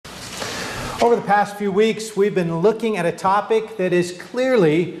Over the past few weeks, we've been looking at a topic that is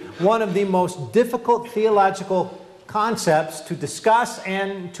clearly one of the most difficult theological concepts to discuss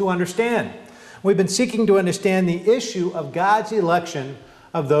and to understand. We've been seeking to understand the issue of God's election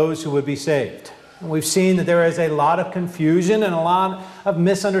of those who would be saved. And we've seen that there is a lot of confusion and a lot of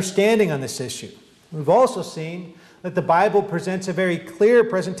misunderstanding on this issue. We've also seen that the Bible presents a very clear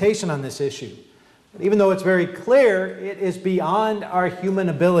presentation on this issue. But even though it's very clear, it is beyond our human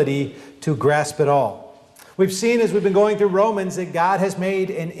ability to grasp it all. We've seen as we've been going through Romans that God has made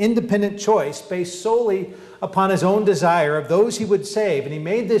an independent choice based solely upon His own desire of those He would save. And He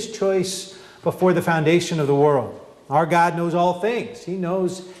made this choice before the foundation of the world. Our God knows all things. He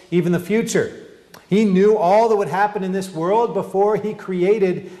knows even the future. He knew all that would happen in this world before He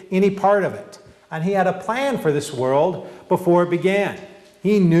created any part of it. And He had a plan for this world before it began.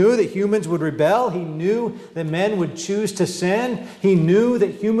 He knew that humans would rebel. He knew that men would choose to sin. He knew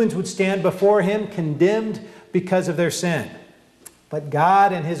that humans would stand before Him condemned because of their sin. But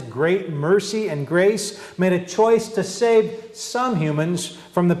God, in His great mercy and grace, made a choice to save some humans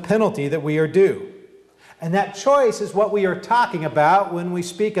from the penalty that we are due. And that choice is what we are talking about when we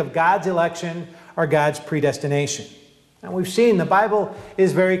speak of God's election or God's predestination. And we've seen the Bible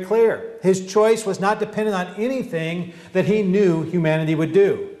is very clear. His choice was not dependent on anything that He knew humanity would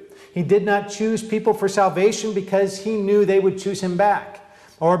do. He did not choose people for salvation because He knew they would choose Him back,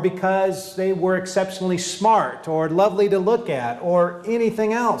 or because they were exceptionally smart or lovely to look at, or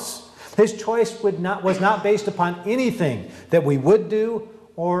anything else. His choice was not based upon anything that we would do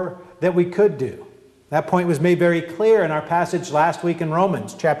or that we could do. That point was made very clear in our passage last week in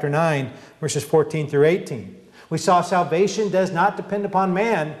Romans chapter 9, verses 14 through 18. We saw salvation does not depend upon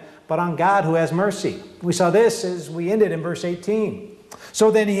man, but on God who has mercy. We saw this as we ended in verse 18.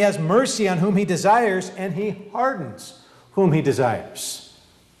 So then He has mercy on whom He desires, and He hardens whom He desires.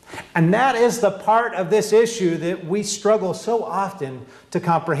 And that is the part of this issue that we struggle so often to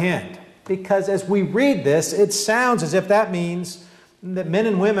comprehend. Because as we read this, it sounds as if that means that men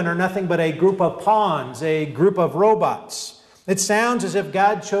and women are nothing but a group of pawns, a group of robots. It sounds as if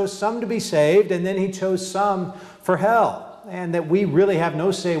God chose some to be saved and then He chose some for hell, and that we really have no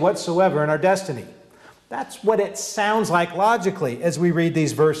say whatsoever in our destiny. That's what it sounds like logically as we read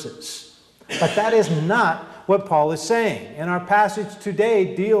these verses. But that is not what Paul is saying. And our passage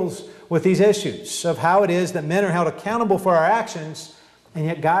today deals with these issues of how it is that men are held accountable for our actions, and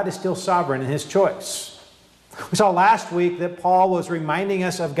yet God is still sovereign in His choice. We saw last week that Paul was reminding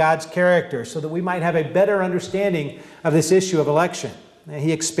us of God's character so that we might have a better understanding of this issue of election. And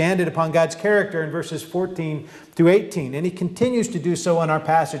he expanded upon God's character in verses 14 through 18, and he continues to do so in our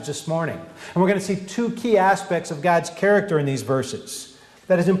passage this morning. And we're going to see two key aspects of God's character in these verses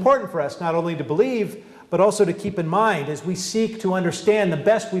that is important for us not only to believe, but also to keep in mind as we seek to understand the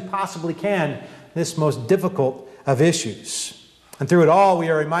best we possibly can this most difficult of issues. And through it all, we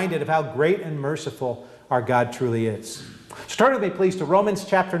are reminded of how great and merciful our God truly is. So turn with me, please, to Romans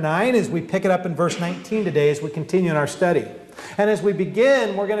chapter 9 as we pick it up in verse 19 today as we continue in our study. And as we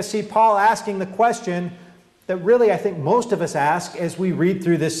begin, we're going to see Paul asking the question that really I think most of us ask as we read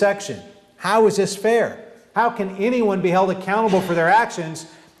through this section. How is this fair? How can anyone be held accountable for their actions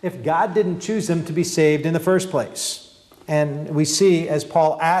if God didn't choose them to be saved in the first place? And we see as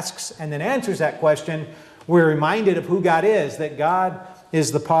Paul asks and then answers that question, we're reminded of who God is, that God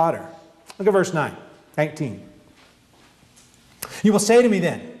is the potter. Look at verse 19. You will say to me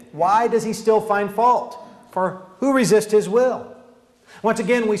then, why does he still find fault? For who resists his will? Once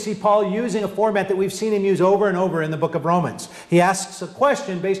again, we see Paul using a format that we've seen him use over and over in the book of Romans. He asks a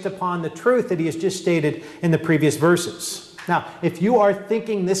question based upon the truth that he has just stated in the previous verses. Now, if you are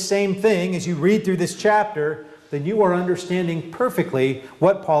thinking this same thing as you read through this chapter, then you are understanding perfectly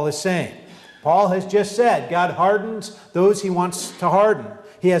what Paul is saying. Paul has just said God hardens those He wants to harden.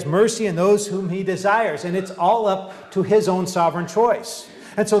 He has mercy on those whom He desires, and it's all up to His own sovereign choice.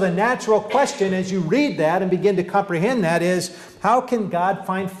 And so the natural question as you read that and begin to comprehend that is, how can God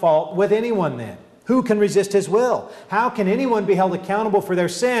find fault with anyone then? Who can resist His will? How can anyone be held accountable for their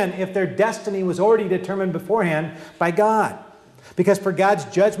sin if their destiny was already determined beforehand by God? Because for God's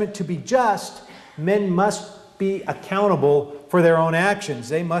judgment to be just, men must be accountable for their own actions.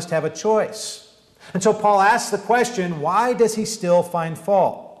 They must have a choice. And so Paul asks the question, why does he still find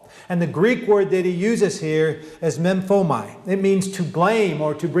fault? And the Greek word that he uses here is memphomai. It means to blame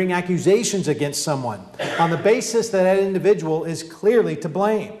or to bring accusations against someone on the basis that that individual is clearly to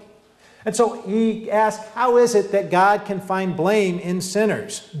blame. And so he asks, how is it that God can find blame in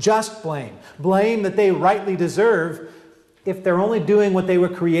sinners? Just blame. Blame that they rightly deserve if they're only doing what they were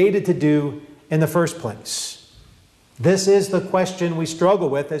created to do in the first place. This is the question we struggle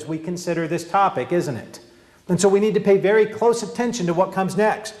with as we consider this topic, isn't it? And so we need to pay very close attention to what comes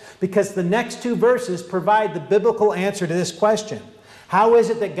next, because the next two verses provide the biblical answer to this question. How is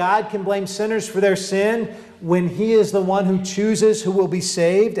it that God can blame sinners for their sin when He is the one who chooses who will be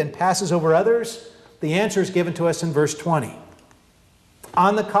saved and passes over others? The answer is given to us in verse 20.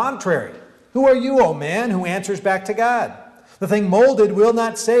 On the contrary, who are you, O man, who answers back to God? The thing molded will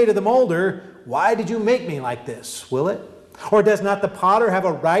not say to the molder, why did you make me like this, will it? Or does not the potter have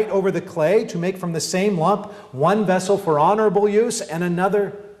a right over the clay to make from the same lump one vessel for honorable use and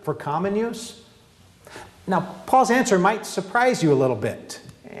another for common use? Now, Paul's answer might surprise you a little bit,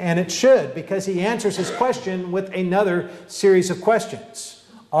 and it should, because he answers his question with another series of questions,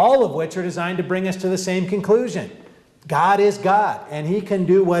 all of which are designed to bring us to the same conclusion. God is God, and He can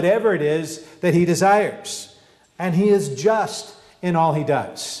do whatever it is that He desires. And He is just in all He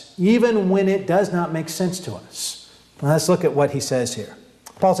does, even when it does not make sense to us. Now, let's look at what he says here.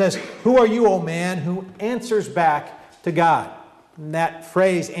 Paul says, who are you, O man, who answers back to God? And that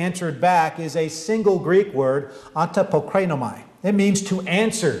phrase, answered back, is a single Greek word, antapokrenomai. It means to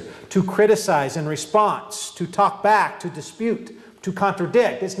answer, to criticize in response, to talk back, to dispute, to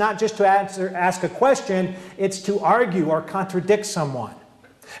contradict. It's not just to ask a question, it's to argue or contradict someone.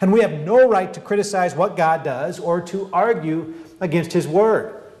 And we have no right to criticize what God does or to argue against His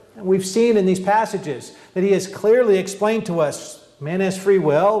Word. And we've seen in these passages that He has clearly explained to us man has free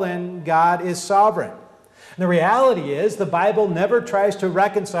will and God is sovereign. And the reality is the Bible never tries to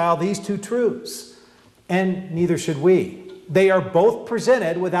reconcile these two truths, and neither should we. They are both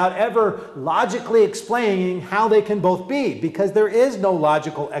presented without ever logically explaining how they can both be, because there is no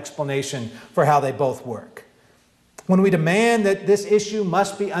logical explanation for how they both work. When we demand that this issue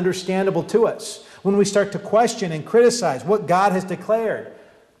must be understandable to us, when we start to question and criticize what God has declared,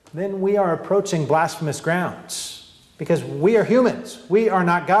 then we are approaching blasphemous grounds, because we are humans. We are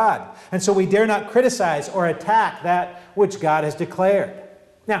not God. And so we dare not criticize or attack that which God has declared.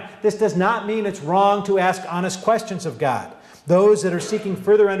 Now, this does not mean it's wrong to ask honest questions of God. Those that are seeking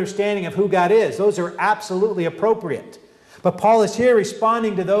further understanding of who God is, those are absolutely appropriate. But Paul is here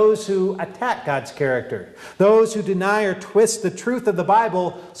responding to those who attack God's character, those who deny or twist the truth of the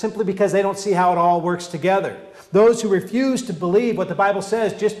Bible simply because they don't see how it all works together, those who refuse to believe what the Bible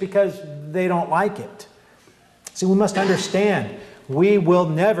says just because they don't like it. See, we must understand we will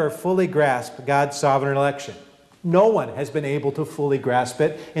never fully grasp God's sovereign election. No one has been able to fully grasp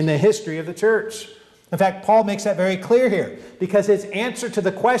it in the history of the church. In fact, Paul makes that very clear here, because his answer to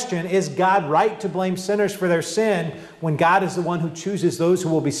the question, is God right to blame sinners for their sin when God is the one who chooses those who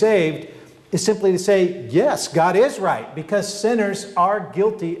will be saved, is simply to say, yes, God is right, because sinners are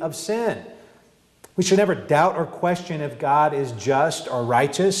guilty of sin. We should never doubt or question if God is just or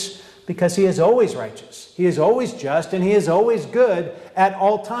righteous, because He is always righteous. He is always just, and He is always good at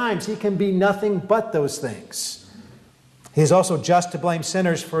all times. He can be nothing but those things. He is also just to blame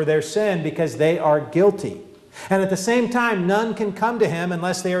sinners for their sin because they are guilty. And at the same time, none can come to Him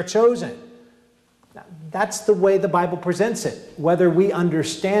unless they are chosen. That's the way the Bible presents it, whether we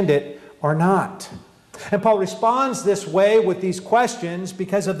understand it or not. And Paul responds this way with these questions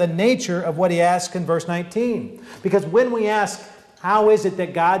because of the nature of what he asks in verse 19. Because when we ask, how is it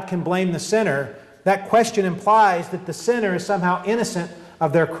that God can blame the sinner? That question implies that the sinner is somehow innocent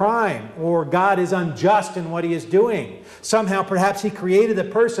of their crime, or God is unjust in what He is doing. Somehow, perhaps He created a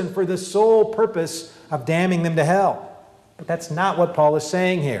person for the sole purpose of damning them to hell. But that's not what Paul is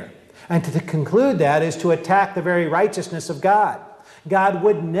saying here. And to conclude that is to attack the very righteousness of God. God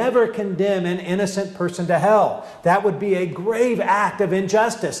would never condemn an innocent person to hell. That would be a grave act of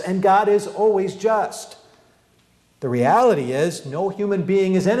injustice, and God is always just. The reality is, no human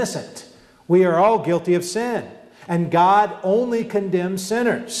being is innocent. We are all guilty of sin. And God only condemns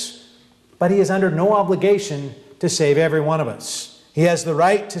sinners. But He is under no obligation to save every one of us. He has the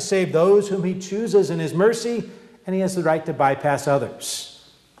right to save those whom He chooses in His mercy, and He has the right to bypass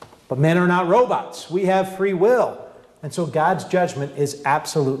others. But men are not robots. We have free will. And so God's judgment is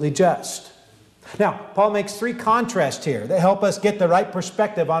absolutely just. Now, Paul makes three contrasts here that help us get the right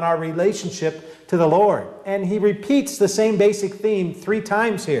perspective on our relationship to the Lord. And he repeats the same basic theme 3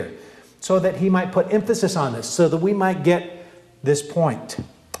 times here, so that he might put emphasis on this, so that we might get this point.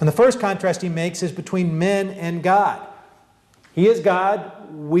 And the first contrast he makes is between men and God. He is God,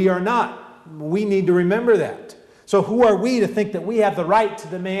 we are not. We need to remember that. So who are we to think that we have the right to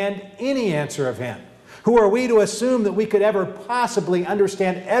demand any answer of Him? Who are we to assume that we could ever possibly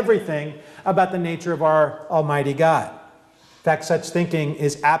understand everything about the nature of our Almighty God? In fact, such thinking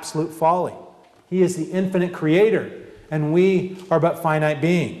is absolute folly. He is the infinite creator, and we are but finite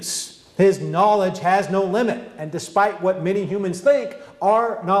beings. His knowledge has no limit. And despite what many humans think,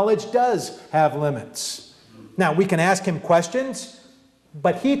 our knowledge does have limits. Now, we can ask Him questions,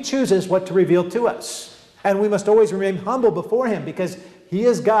 but He chooses what to reveal to us. And we must always remain humble before Him because He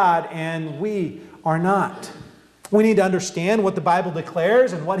is God and we are not. We need to understand what the Bible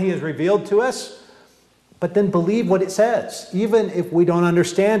declares and what He has revealed to us, but then believe what it says, even if we don't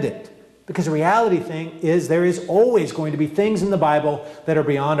understand it. Because the reality thing is there is always going to be things in the Bible that are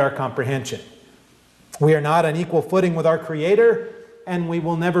beyond our comprehension. We are not on equal footing with our Creator, and we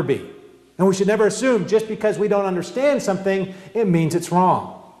will never be. And we should never assume just because we don't understand something, it means it's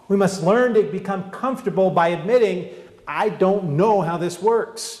wrong. We must learn to become comfortable by admitting, I don't know how this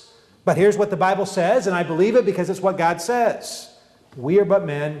works. But here's what the Bible says, and I believe it because it's what God says. We are but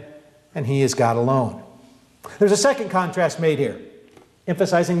men, and He is God alone. There's a second contrast made here,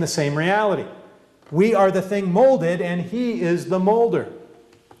 emphasizing the same reality. We are the thing molded, and He is the molder.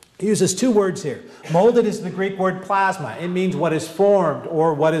 He uses two words here. Molded is the Greek word plasma. It means what is formed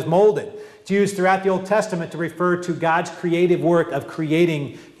or what is molded. It's used throughout the Old Testament to refer to God's creative work of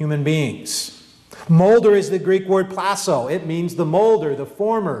creating human beings. Molder is the Greek word plaso. It means the molder, the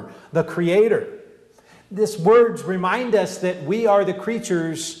former, the creator. These words remind us that we are the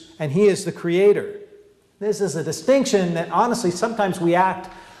creatures and He is the creator. This is a distinction that honestly sometimes we act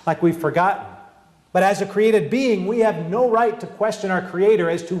like we've forgotten. But as a created being, we have no right to question our Creator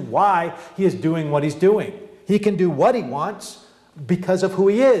as to why He is doing what He's doing. He can do what He wants because of who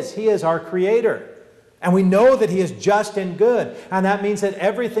He is. He is our Creator. And we know that He is just and good. And that means that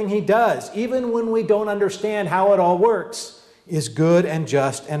everything He does, even when we don't understand how it all works, is good and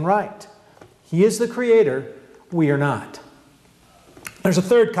just and right. He is the Creator. We are not. There's a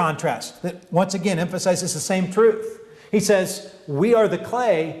third contrast that once again emphasizes the same truth. He says, we are the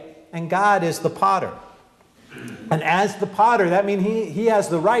clay and God is the potter. And as the potter, that means he has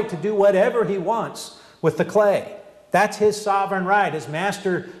the right to do whatever He wants with the clay. That's His sovereign right as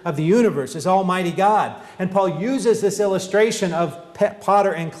master of the universe, as Almighty God. And Paul uses this illustration of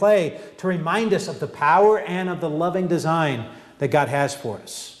potter and clay to remind us of the power and of the loving design that God has for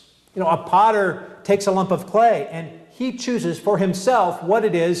us. You know, a potter takes a lump of clay and he chooses for himself what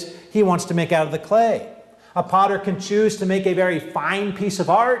it is he wants to make out of the clay. A potter can choose to make a very fine piece of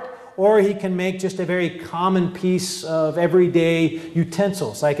art, or he can make just a very common piece of everyday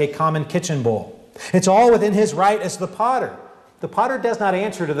utensils, like a common kitchen bowl. It's all within his right as the potter. The potter does not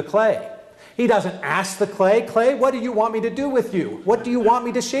answer to the clay. He doesn't ask the clay, clay, what do you want me to do with you? What do you want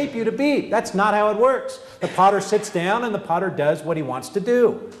me to shape you to be? That's not how it works. The potter sits down and the potter does what he wants to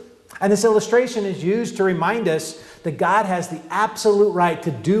do. And this illustration is used to remind us that God has the absolute right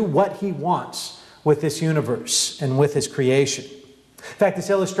to do what He wants with this universe and with His creation. In fact, this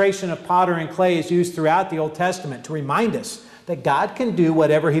illustration of potter and clay is used throughout the Old Testament to remind us that God can do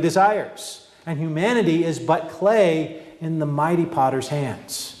whatever He desires, and humanity is but clay in the mighty potter's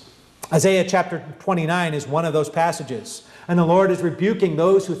hands. Isaiah chapter 29 is one of those passages, and the Lord is rebuking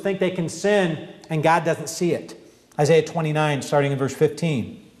those who think they can sin and God doesn't see it. Isaiah 29, starting in verse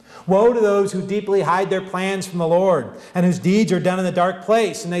 15. Woe to those who deeply hide their plans from the Lord, and whose deeds are done in the dark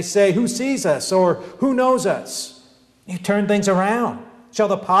place, and they say, who sees us, or who knows us? You turn things around. Shall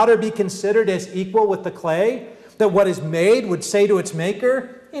the potter be considered as equal with the clay, that what is made would say to its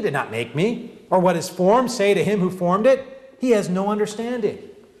maker, He did not make me? Or what is formed say to him who formed it, He has no understanding.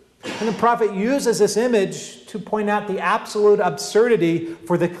 And the prophet uses this image to point out the absolute absurdity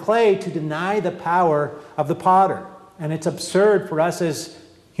for the clay to deny the power of the potter. And it's absurd for us as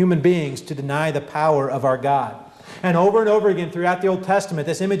human beings to deny the power of our God. And over again throughout the Old Testament,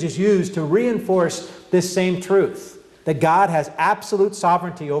 this image is used to reinforce this same truth, that God has absolute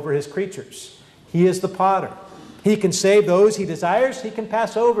sovereignty over His creatures. He is the potter. He can save those He desires. He can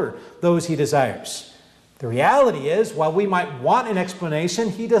pass over those He desires. The reality is, while we might want an explanation,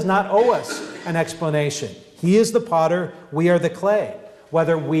 He does not owe us an explanation. He is the potter. We are the clay.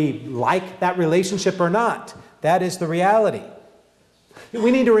 Whether we like that relationship or not, that is the reality.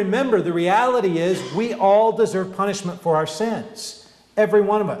 We need to remember the reality is we all deserve punishment for our sins. Every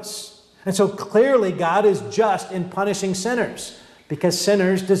one of us. And so clearly God is just in punishing sinners because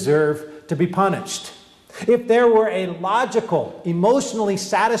sinners deserve to be punished. If there were a logical, emotionally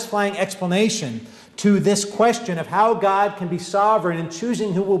satisfying explanation to this question of how God can be sovereign in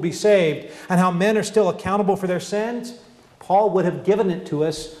choosing who will be saved and how men are still accountable for their sins, Paul would have given it to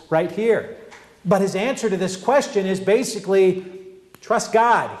us right here. But his answer to this question is basically, trust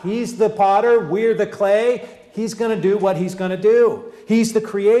God. He's the potter. We're the clay. He's going to do what He's going to do. He's the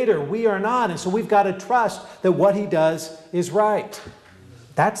creator. We are not. And so we've got to trust that what He does is right.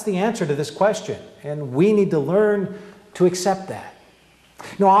 That's the answer to this question. And we need to learn to accept that.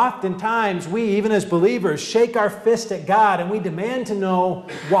 You know, oftentimes we, even as believers, shake our fist at God and we demand to know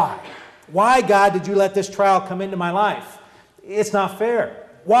why. Why, God, did you let this trial come into my life? It's not fair.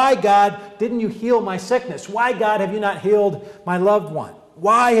 Why, God, didn't you heal my sickness? Why, God, have you not healed my loved one?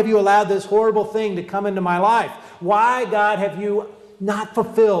 Why have you allowed this horrible thing to come into my life? Why, God, have you not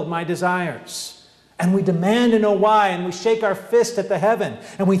fulfilled my desires? And we demand to know why, and we shake our fist at the heaven,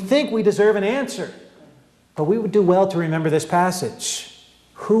 and we think we deserve an answer. But we would do well to remember this passage.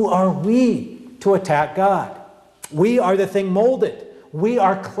 Who are we to attack God? We are the thing molded. We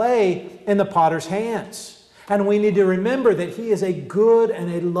are clay in the potter's hands. And we need to remember that He is a good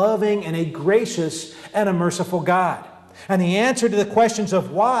and a loving and a gracious and a merciful God. And the answer to the questions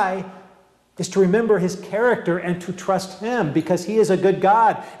of why is to remember His character and to trust Him, because He is a good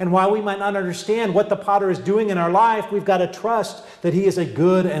God. And while we might not understand what the potter is doing in our life, we've got to trust that He is a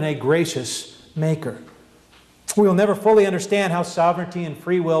good and a gracious maker. We will never fully understand how sovereignty and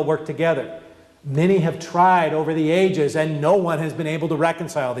free will work together. Many have tried over the ages, and no one has been able to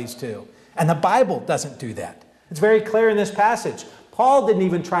reconcile these two. And the Bible doesn't do that. It's very clear in this passage. Paul didn't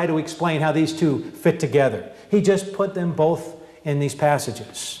even try to explain how these two fit together. He just put them both in these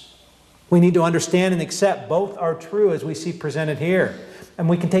passages. We need to understand and accept both are true as we see presented here. And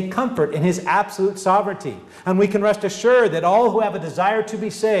we can take comfort in His absolute sovereignty. And we can rest assured that all who have a desire to be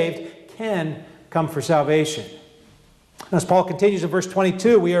saved can come for salvation. As Paul continues in verse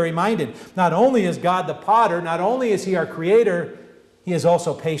 22, we are reminded, not only is God the potter, not only is He our creator, He is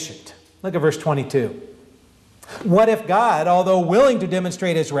also patient. Look at verse 22. What if God, although willing to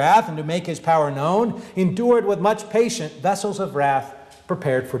demonstrate His wrath and to make His power known, endured with much patience vessels of wrath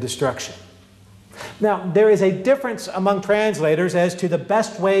prepared for destruction? Now, there is a difference among translators as to the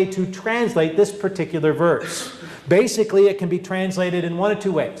best way to translate this particular verse. Basically, it can be translated in one of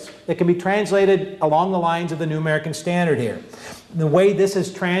two ways. It can be translated along the lines of the New American Standard here. The way this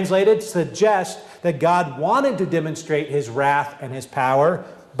is translated suggests that God wanted to demonstrate His wrath and His power,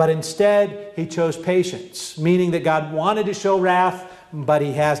 but instead He chose patience, meaning that God wanted to show wrath, but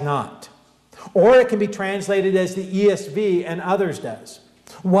He has not. Or it can be translated as the ESV and others does.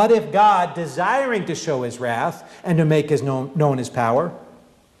 What if God, desiring to show His wrath and to make known His power,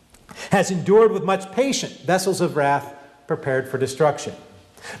 has endured with much patience vessels of wrath prepared for destruction?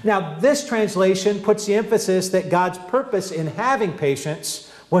 Now, this translation puts the emphasis that God's purpose in having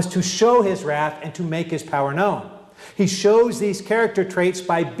patience was to show His wrath and to make His power known. He shows these character traits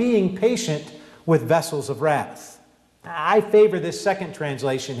by being patient with vessels of wrath. I favor this second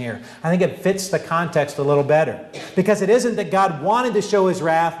translation here. I think it fits the context a little better. Because it isn't that God wanted to show His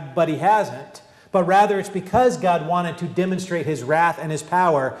wrath, but He hasn't. But rather it's because God wanted to demonstrate His wrath and His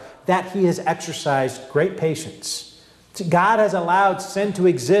power that He has exercised great patience. God has allowed sin to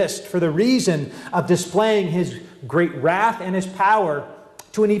exist for the reason of displaying His great wrath and His power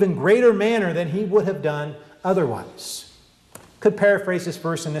to an even greater manner than He would have done otherwise. Could paraphrase this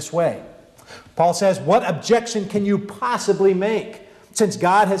verse in this way. Paul says, what objection can you possibly make, since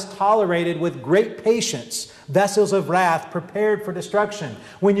God has tolerated with great patience vessels of wrath prepared for destruction,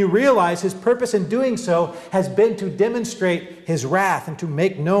 when you realize His purpose in doing so has been to demonstrate His wrath and to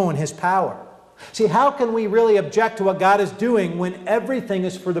make known His power? See, how can we really object to what God is doing when everything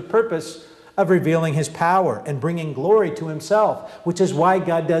is for the purpose of revealing His power and bringing glory to Himself, which is why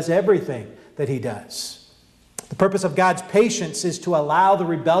God does everything that He does? The purpose of God's patience is to allow the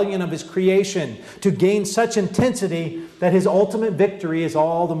rebellion of His creation to gain such intensity that His ultimate victory is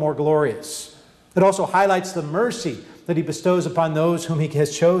all the more glorious. It also highlights the mercy that He bestows upon those whom He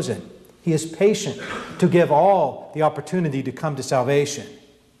has chosen. He is patient to give all the opportunity to come to salvation.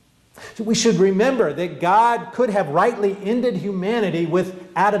 So we should remember that God could have rightly ended humanity with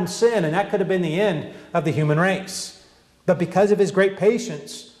Adam's sin, and that could have been the end of the human race. But because of His great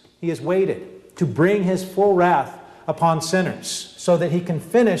patience, He has waited to bring His full wrath upon sinners so that He can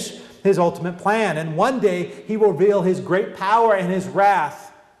finish His ultimate plan. And one day He will reveal His great power and His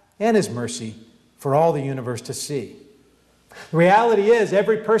wrath and His mercy for all the universe to see. The reality is,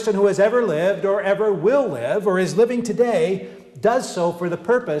 every person who has ever lived or ever will live or is living today does so for the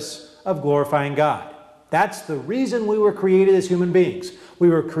purpose of glorifying God. That's the reason we were created as human beings. We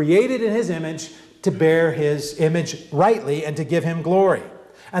were created in His image to bear His image rightly and to give Him glory.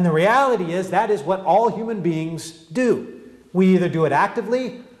 And the reality is that is what all human beings do. We either do it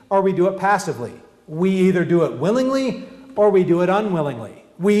actively or we do it passively. We either do it willingly or we do it unwillingly.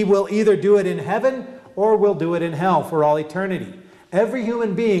 We will either do it in heaven or we'll do it in hell for all eternity. Every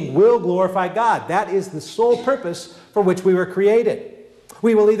human being will glorify God. That is the sole purpose for which we were created.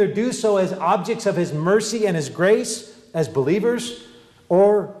 We will either do so as objects of His mercy and His grace as believers,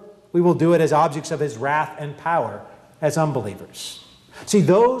 or we will do it as objects of His wrath and power as unbelievers. See,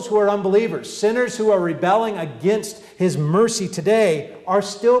 those who are unbelievers, sinners who are rebelling against His mercy today, are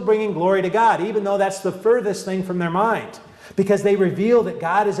still bringing glory to God, even though that's the furthest thing from their mind, because they reveal that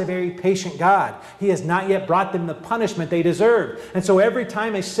God is a very patient God. He has not yet brought them the punishment they deserve. And so every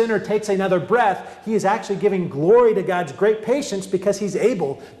time a sinner takes another breath, he is actually giving glory to God's great patience because He's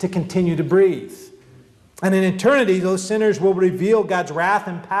able to continue to breathe. And in eternity, those sinners will reveal God's wrath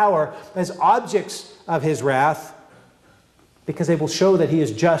and power as objects of His wrath, because they will show that He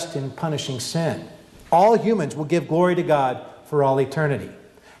is just in punishing sin. All humans will give glory to God for all eternity.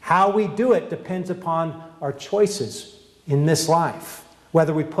 How we do it depends upon our choices in this life,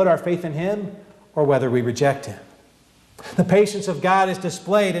 whether we put our faith in Him or whether we reject Him. The patience of God is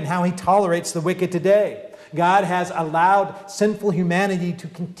displayed in how He tolerates the wicked today. God has allowed sinful humanity to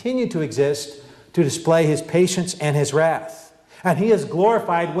continue to exist to display His patience and His wrath. And He is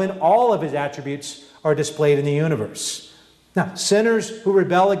glorified when all of His attributes are displayed in the universe. Now, sinners who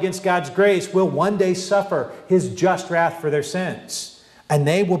rebel against God's grace will one day suffer His just wrath for their sins. And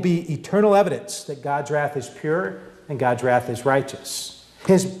they will be eternal evidence that God's wrath is pure and God's wrath is righteous.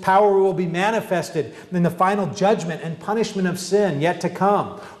 His power will be manifested in the final judgment and punishment of sin yet to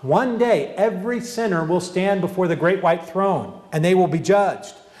come. One day, every sinner will stand before the great white throne, and they will be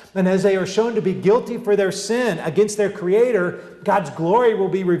judged. And as they are shown to be guilty for their sin against their Creator, God's glory will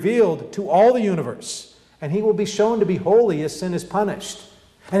be revealed to all the universe. And He will be shown to be holy as sin is punished.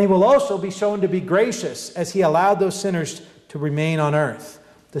 And He will also be shown to be gracious as He allowed those sinners to remain on earth,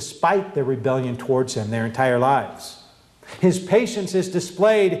 despite their rebellion towards Him their entire lives. His patience is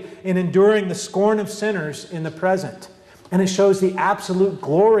displayed in enduring the scorn of sinners in the present. And it shows the absolute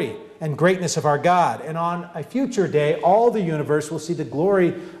glory and greatness of our God. And on a future day, all the universe will see the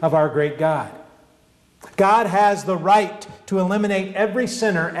glory of our great God. God has the right to eliminate every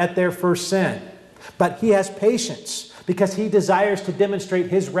sinner at their first sin. But He has patience because He desires to demonstrate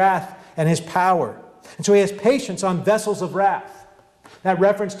His wrath and His power. And so He has patience on vessels of wrath. That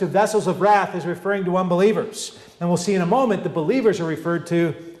reference to vessels of wrath is referring to unbelievers. And we'll see in a moment the believers are referred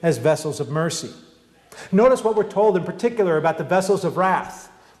to as vessels of mercy. Notice what we're told in particular about the vessels of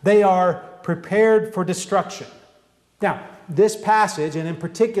wrath. They are prepared for destruction. Now, this passage, and in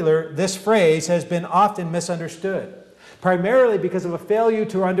particular this phrase, has been often misunderstood, primarily because of a failure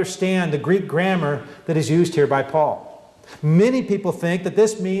to understand the Greek grammar that is used here by Paul. Many people think that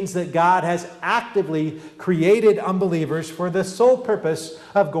this means that God has actively created unbelievers for the sole purpose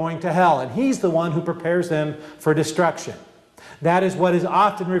of going to hell, and He's the one who prepares them for destruction. That is what is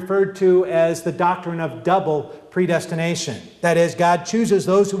often referred to as the doctrine of double predestination. That is, God chooses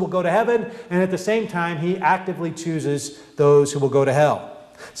those who will go to heaven, and at the same time, He actively chooses those who will go to hell.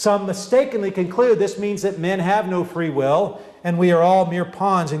 Some mistakenly conclude this means that men have no free will, and we are all mere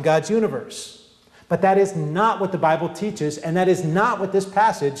pawns in God's universe. But that is not what the Bible teaches, and that is not what this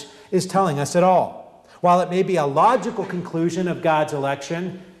passage is telling us at all. While it may be a logical conclusion of God's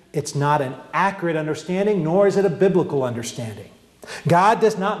election, it's not an accurate understanding, nor is it a biblical understanding. God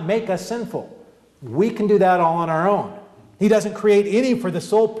does not make us sinful. We can do that all on our own. He doesn't create any for the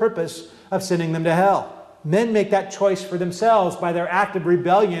sole purpose of sending them to hell. Men make that choice for themselves by their active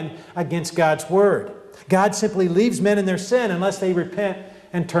rebellion against God's word. God simply leaves men in their sin unless they repent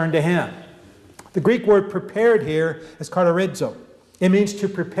and turn to Him. The Greek word prepared here is katarizo. It means to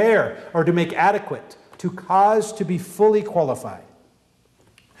prepare or to make adequate, to cause to be fully qualified.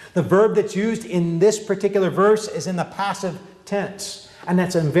 The verb that's used in this particular verse is in the passive tense. And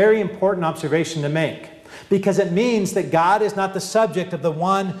that's a very important observation to make, because it means that God is not the subject of the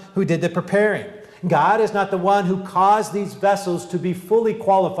one who did the preparing. God is not the one who caused these vessels to be fully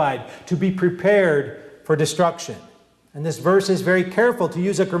qualified, to be prepared for destruction. And this verse is very careful to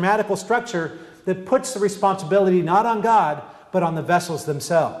use a grammatical structure that puts the responsibility not on God, but on the vessels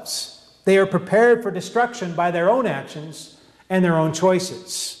themselves. They are prepared for destruction by their own actions and their own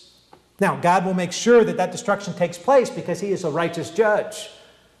choices. Now, God will make sure that that destruction takes place because He is a righteous judge.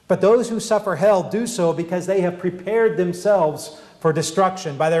 But those who suffer hell do so because they have prepared themselves for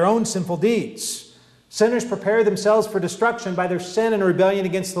destruction by their own sinful deeds. Sinners prepare themselves for destruction by their sin and rebellion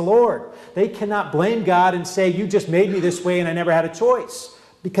against the Lord. They cannot blame God and say, "You just made me this way and I never had a choice,"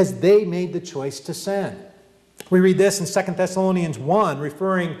 because they made the choice to sin. We read this in 2 Thessalonians 1,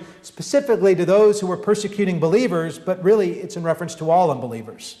 referring specifically to those who were persecuting believers, but really it's in reference to all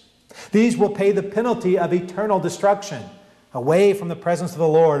unbelievers. These will pay the penalty of eternal destruction, away from the presence of the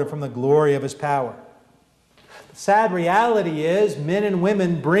Lord and from the glory of His power. The sad reality is men and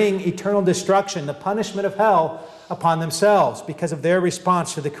women bring eternal destruction, the punishment of hell, upon themselves because of their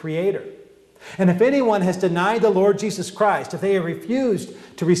response to the Creator. And if anyone has denied the Lord Jesus Christ, if they have refused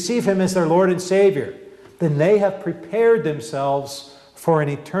to receive Him as their Lord and Savior, then they have prepared themselves for an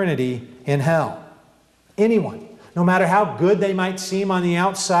eternity in hell. Anyone, no matter how good they might seem on the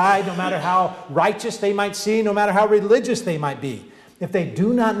outside, no matter how righteous they might seem, no matter how religious they might be, if they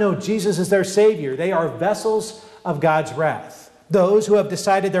do not know Jesus as their Savior, they are vessels of God's wrath. Those who have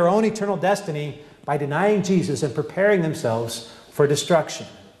decided their own eternal destiny by denying Jesus and preparing themselves for destruction.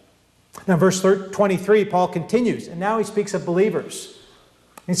 Now, verse 23, Paul continues, and now he speaks of believers.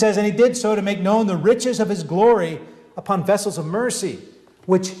 He says, "And he did so to make known the riches of his glory upon vessels of mercy,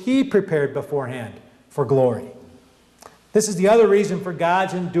 which he prepared beforehand for glory." This is the other reason for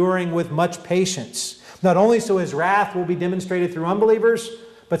God's enduring with much patience. Not only so his wrath will be demonstrated through unbelievers,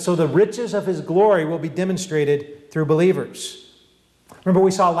 but so the riches of his glory will be demonstrated through believers. Remember,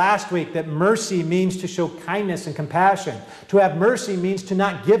 we saw last week that mercy means to show kindness and compassion. To have mercy means to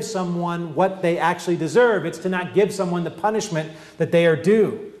not give someone what they actually deserve. It's to not give someone the punishment that they are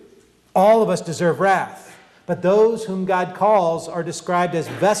due. All of us deserve wrath, but those whom God calls are described as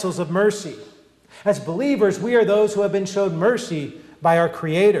vessels of mercy. As believers, we are those who have been shown mercy by our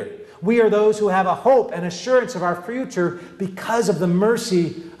Creator. We are those who have a hope and assurance of our future because of the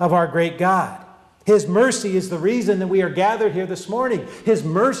mercy of our great God. His mercy is the reason that we are gathered here this morning. His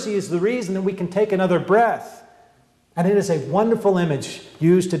mercy is the reason that we can take another breath. And it is a wonderful image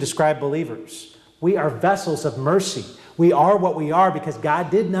used to describe believers. We are vessels of mercy. We are what we are because God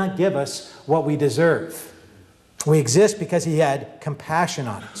did not give us what we deserve. We exist because He had compassion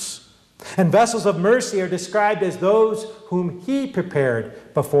on us. And vessels of mercy are described as those whom He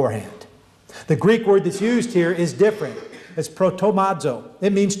prepared beforehand. The Greek word that's used here is different. It's protomazo.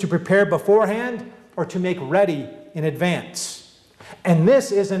 It means to prepare beforehand or to make ready in advance. And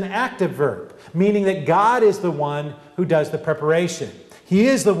this is an active verb, meaning that God is the one who does the preparation. He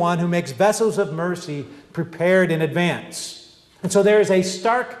is the one who makes vessels of mercy prepared in advance. And so there is a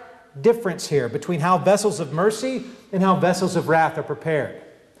stark difference here between how vessels of mercy and how vessels of wrath are prepared.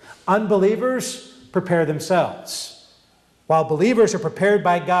 Unbelievers prepare themselves, while believers are prepared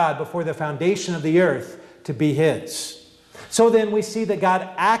by God before the foundation of the earth to be His. So then we see that God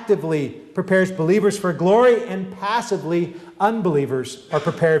actively prepares believers for glory and passively unbelievers are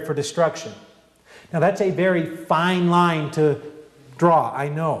prepared for destruction. Now that's a very fine line to draw, I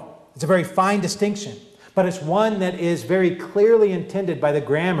know. It's a very fine distinction, but it's one that is very clearly intended by the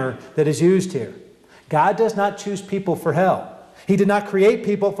grammar that is used here. God does not choose people for hell. He did not create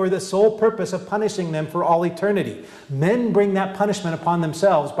people for the sole purpose of punishing them for all eternity. Men bring that punishment upon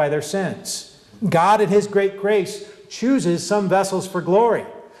themselves by their sins. God, in His great grace, chooses some vessels for glory.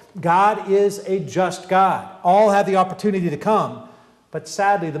 God is a just God. All have the opportunity to come, but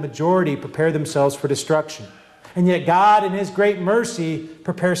sadly the majority prepare themselves for destruction. And yet God, in His great mercy,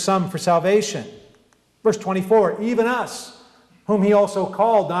 prepares some for salvation. Verse 24, even us, whom He also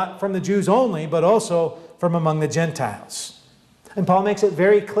called, not from the Jews only, but also from among the Gentiles. And Paul makes it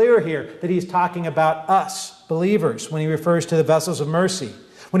very clear here that he's talking about us, believers, when he refers to the vessels of mercy.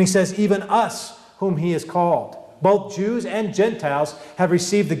 When he says, even us, whom He has called. Both Jews and Gentiles have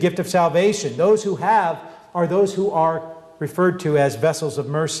received the gift of salvation. Those who have are those who are referred to as vessels of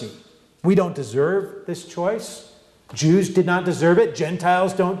mercy. We don't deserve this choice. Jews did not deserve it.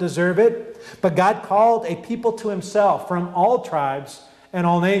 Gentiles don't deserve it. But God called a people to Himself from all tribes and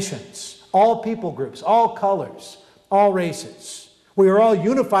all nations, all people groups, all colors, all races. We are all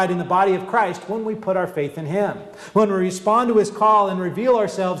unified in the body of Christ when we put our faith in Him. When we respond to His call and reveal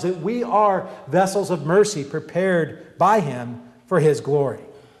ourselves that we are vessels of mercy prepared by Him for His glory.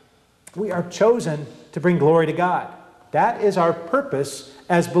 We are chosen to bring glory to God. That is our purpose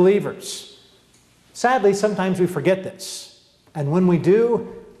as believers. Sadly, sometimes we forget this. And when we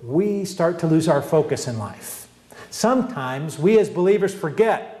do, we start to lose our focus in life. Sometimes we as believers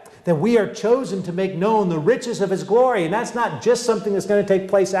forget that we are chosen to make known the riches of His glory. And that's not just something that's going to take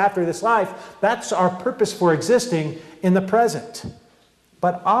place after this life. That's our purpose for existing in the present.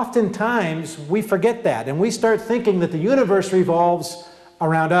 But oftentimes we forget that and we start thinking that the universe revolves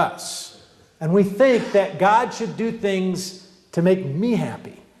around us. And we think that God should do things to make me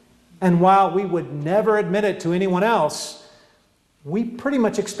happy. And while we would never admit it to anyone else, we pretty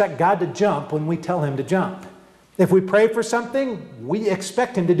much expect God to jump when we tell Him to jump. If we pray for something, we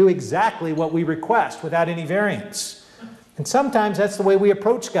expect Him to do exactly what we request without any variance. And sometimes that's the way we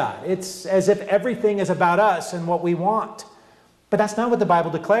approach God. It's as if everything is about us and what we want. But that's not what the Bible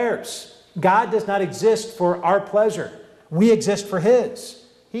declares. God does not exist for our pleasure. We exist for His.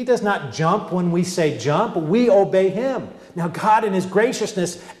 He does not jump when we say jump. We obey Him. Now, God in His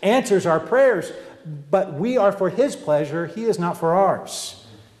graciousness answers our prayers, but we are for His pleasure. He is not for ours.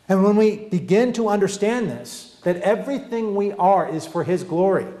 And when we begin to understand this, that everything we are is for His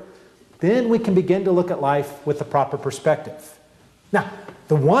glory, then we can begin to look at life with the proper perspective. Now,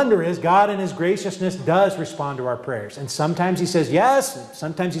 the wonder is God in His graciousness does respond to our prayers. And sometimes He says yes,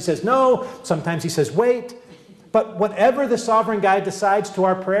 sometimes He says no, sometimes He says wait. But whatever the sovereign God decides to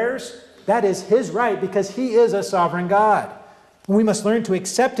our prayers, that is His right because He is a sovereign God. We must learn to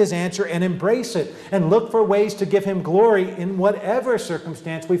accept His answer and embrace it and look for ways to give Him glory in whatever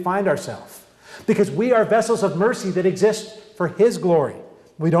circumstance we find ourselves. Because we are vessels of mercy that exist for His glory.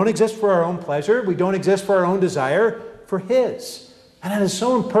 We don't exist for our own pleasure. We don't exist for our own desire, for His. And it is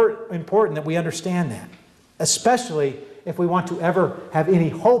so important that we understand that, especially if we want to ever have any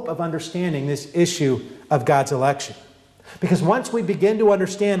hope of understanding this issue of God's election. Because once we begin to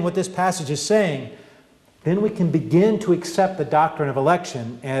understand what this passage is saying, then we can begin to accept the doctrine of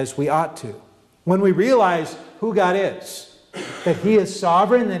election as we ought to. When we realize who God is, that He is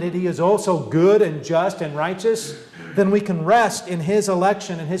sovereign, that He is also good and just and righteous, then we can rest in His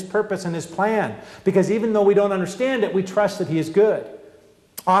election and His purpose and His plan. Because even though we don't understand it, we trust that He is good.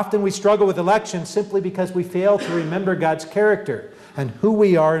 Often we struggle with election simply because we fail to remember God's character and who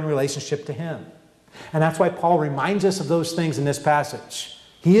we are in relationship to Him. And that's why Paul reminds us of those things in this passage.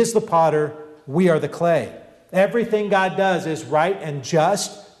 He is the potter, we are the clay. Everything God does is right and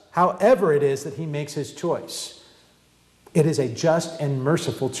just, however it is that He makes His choice. It is a just and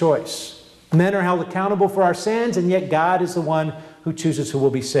merciful choice. Men are held accountable for our sins, and yet God is the one who chooses who will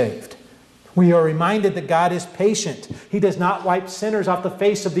be saved. We are reminded that God is patient. He does not wipe sinners off the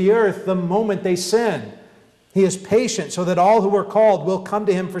face of the earth the moment they sin. He is patient so that all who are called will come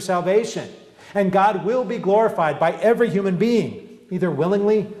to Him for salvation. And God will be glorified by every human being, either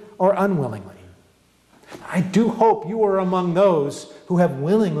willingly or unwillingly. I do hope you are among those who have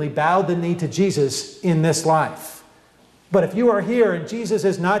willingly bowed the knee to Jesus in this life. But if you are here and Jesus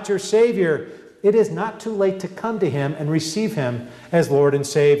is not your Savior, it is not too late to come to Him and receive Him as Lord and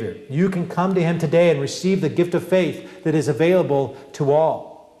Savior. You can come to Him today and receive the gift of faith that is available to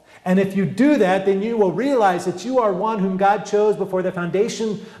all. And if you do that, then you will realize that you are one whom God chose before the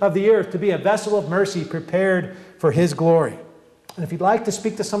foundation of the earth to be a vessel of mercy prepared for His glory. And if you'd like to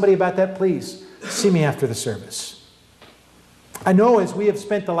speak to somebody about that, please see me after the service. I know as we have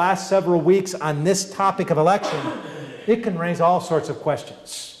spent the last several weeks on this topic of election, it can raise all sorts of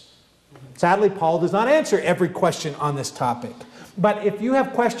questions. Sadly, Paul does not answer every question on this topic. But if you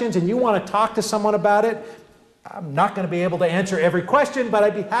have questions and you want to talk to someone about it, I'm not going to be able to answer every question, but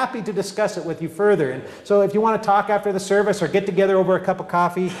I'd be happy to discuss it with you further. And so if you want to talk after the service or get together over a cup of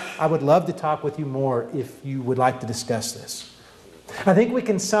coffee, I would love to talk with you more if you would like to discuss this. I think we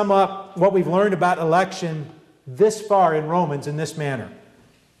can sum up what we've learned about election this far in Romans in this manner.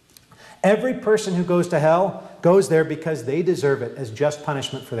 Every person who goes to hell goes there because they deserve it as just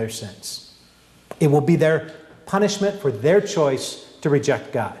punishment for their sins. It will be their punishment for their choice to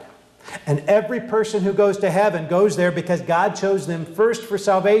reject God. And every person who goes to heaven goes there because God chose them first for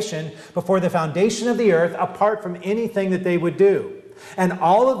salvation before the foundation of the earth, apart from anything that they would do. And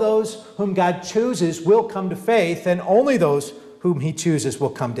all of those whom God chooses will come to faith, and only those whom He chooses will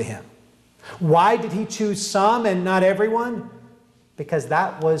come to Him. Why did He choose some and not everyone? Because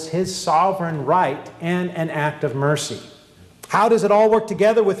that was His sovereign right and an act of mercy. How does it all work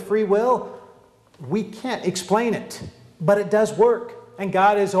together with free will? We can't explain it, but it does work. And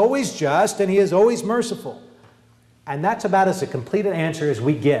God is always just and He is always merciful. And that's about as a complete an answer as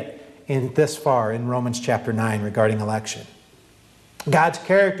we get in this far in Romans chapter 9 regarding election. God's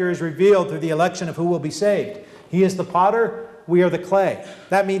character is revealed through the election of who will be saved. He is the potter, we are the clay.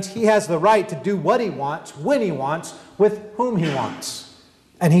 That means He has the right to do what He wants, when He wants, with whom He wants.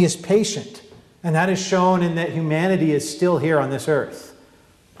 And He is patient. And that is shown in that humanity is still here on this earth.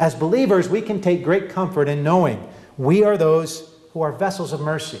 As believers, we can take great comfort in knowing we are those who are vessels of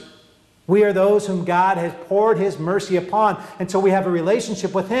mercy. We are those whom God has poured His mercy upon. And so we have a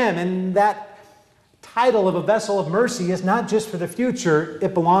relationship with Him. And that title of a vessel of mercy is not just for the future,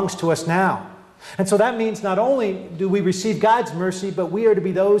 it belongs to us now. And so that means not only do we receive God's mercy, but we are to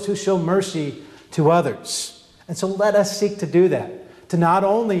be those who show mercy to others. And so let us seek to do that, to not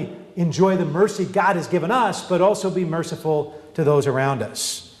only enjoy the mercy God has given us, but also be merciful to those around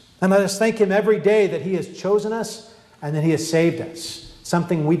us. And let us thank Him every day that He has chosen us and that He has saved us,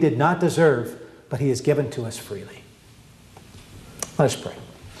 something we did not deserve, but He has given to us freely. Let us pray.